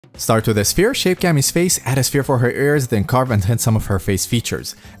Start with a sphere, shape Cammy's face, add a sphere for her ears, then carve and hint some of her face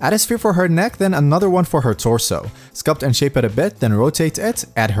features. Add a sphere for her neck, then another one for her torso. Sculpt and shape it a bit, then rotate it,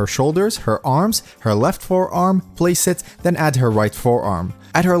 add her shoulders, her arms, her left forearm, place it, then add her right forearm.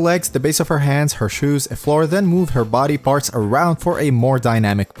 Add her legs, the base of her hands, her shoes, a floor, then move her body parts around for a more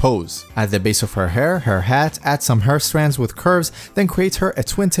dynamic pose. Add the base of her hair, her hat, add some hair strands with curves, then create her a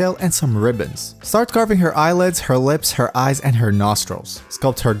twin tail and some ribbons. Start carving her eyelids, her lips, her eyes, and her nostrils.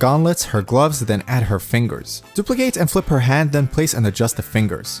 Sculpt her gauntlets, her gloves, then add her fingers. Duplicate and flip her hand, then place and adjust the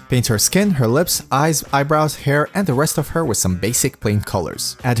fingers. Paint her skin, her lips, eyes, eyebrows, hair, and the rest of her with some basic plain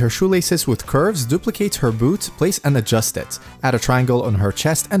colors. Add her shoelaces with curves, duplicate her boot, place and adjust it. Add a triangle on her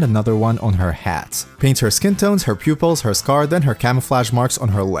chest and another one on her hat. Paint her skin tones, her pupils, her scar, then her camouflage marks on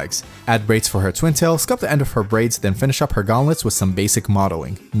her legs. Add braids for her twin tail, sculpt the end of her braids, then finish up her gauntlets with some basic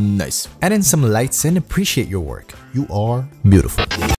modeling. Nice. Add in some lights and appreciate your work. You are beautiful.